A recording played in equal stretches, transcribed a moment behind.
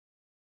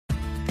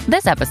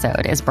This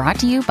episode is brought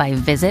to you by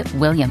Visit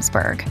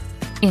Williamsburg.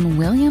 In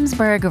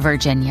Williamsburg,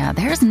 Virginia,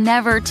 there's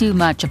never too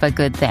much of a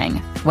good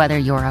thing. Whether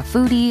you're a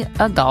foodie,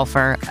 a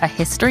golfer, a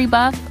history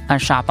buff, a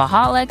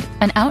shopaholic,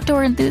 an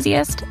outdoor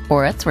enthusiast,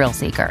 or a thrill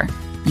seeker,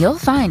 you'll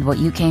find what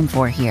you came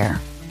for here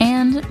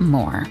and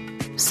more.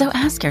 So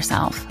ask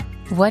yourself,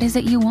 what is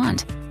it you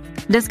want?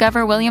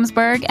 Discover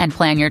Williamsburg and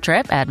plan your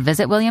trip at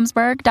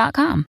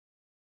visitwilliamsburg.com.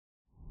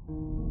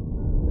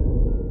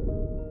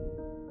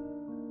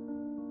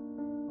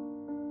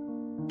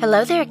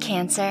 Hello there,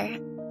 Cancer,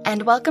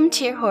 and welcome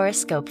to your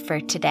horoscope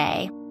for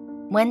today,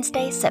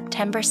 Wednesday,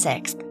 September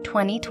 6th,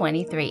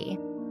 2023.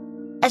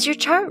 As your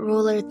chart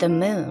ruler, the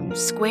moon,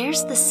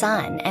 squares the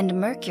sun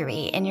and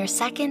Mercury in your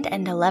 2nd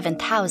and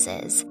 11th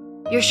houses,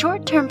 your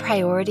short-term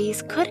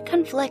priorities could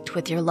conflict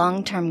with your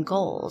long-term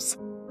goals.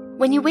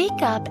 When you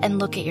wake up and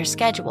look at your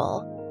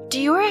schedule,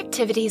 do your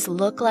activities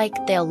look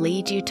like they'll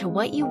lead you to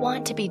what you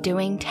want to be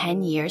doing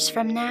 10 years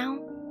from now?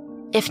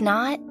 If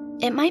not,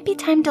 it might be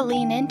time to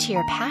lean into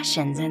your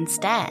passions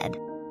instead.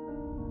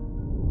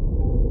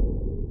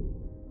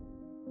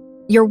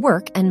 Your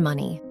work and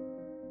money.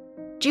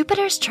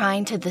 Jupiter's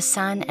trine to the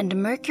Sun and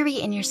Mercury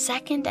in your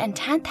 2nd and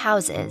 10th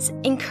houses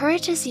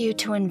encourages you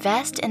to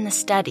invest in the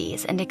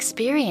studies and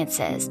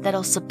experiences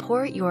that'll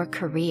support your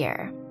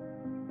career.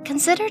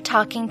 Consider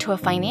talking to a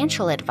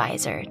financial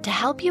advisor to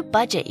help you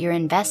budget your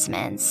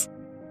investments.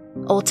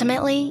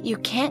 Ultimately, you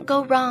can't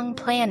go wrong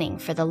planning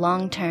for the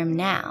long term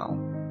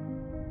now.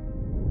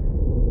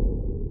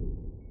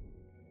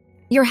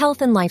 Your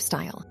health and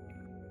lifestyle.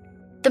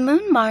 The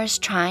Moon-Mars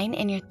trine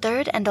in your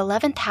 3rd and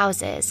 11th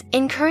houses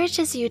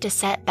encourages you to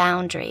set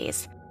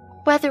boundaries.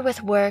 Whether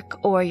with work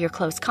or your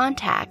close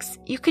contacts,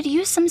 you could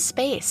use some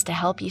space to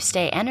help you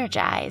stay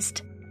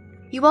energized.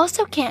 You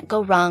also can't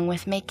go wrong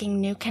with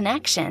making new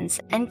connections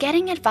and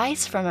getting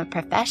advice from a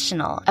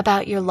professional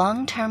about your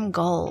long-term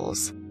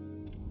goals.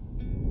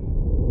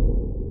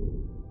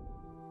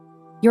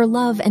 Your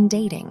love and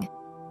dating.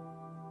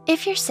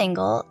 If you're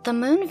single, the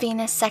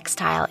Moon-Venus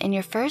sextile in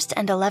your 1st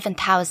and 11th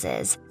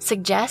houses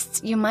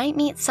suggests you might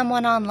meet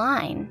someone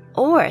online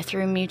or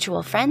through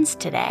mutual friends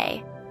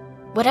today.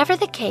 Whatever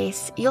the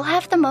case, you'll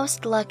have the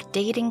most luck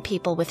dating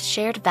people with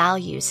shared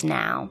values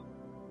now.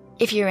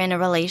 If you're in a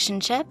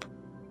relationship,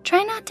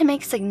 try not to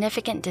make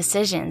significant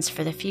decisions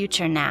for the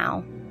future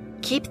now.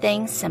 Keep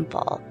things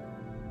simple.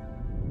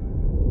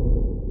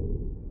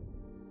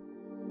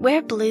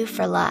 Wear blue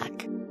for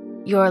luck.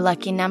 Your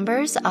lucky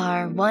numbers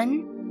are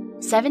 1,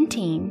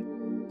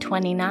 17,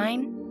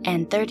 29,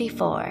 and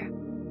 34.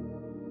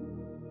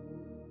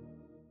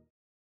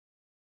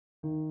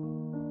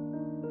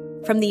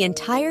 From the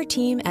entire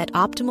team at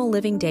Optimal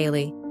Living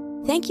Daily,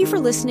 thank you for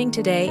listening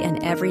today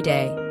and every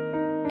day.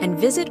 And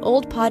visit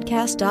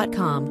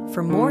oldpodcast.com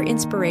for more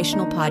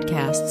inspirational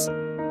podcasts.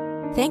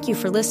 Thank you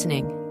for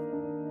listening.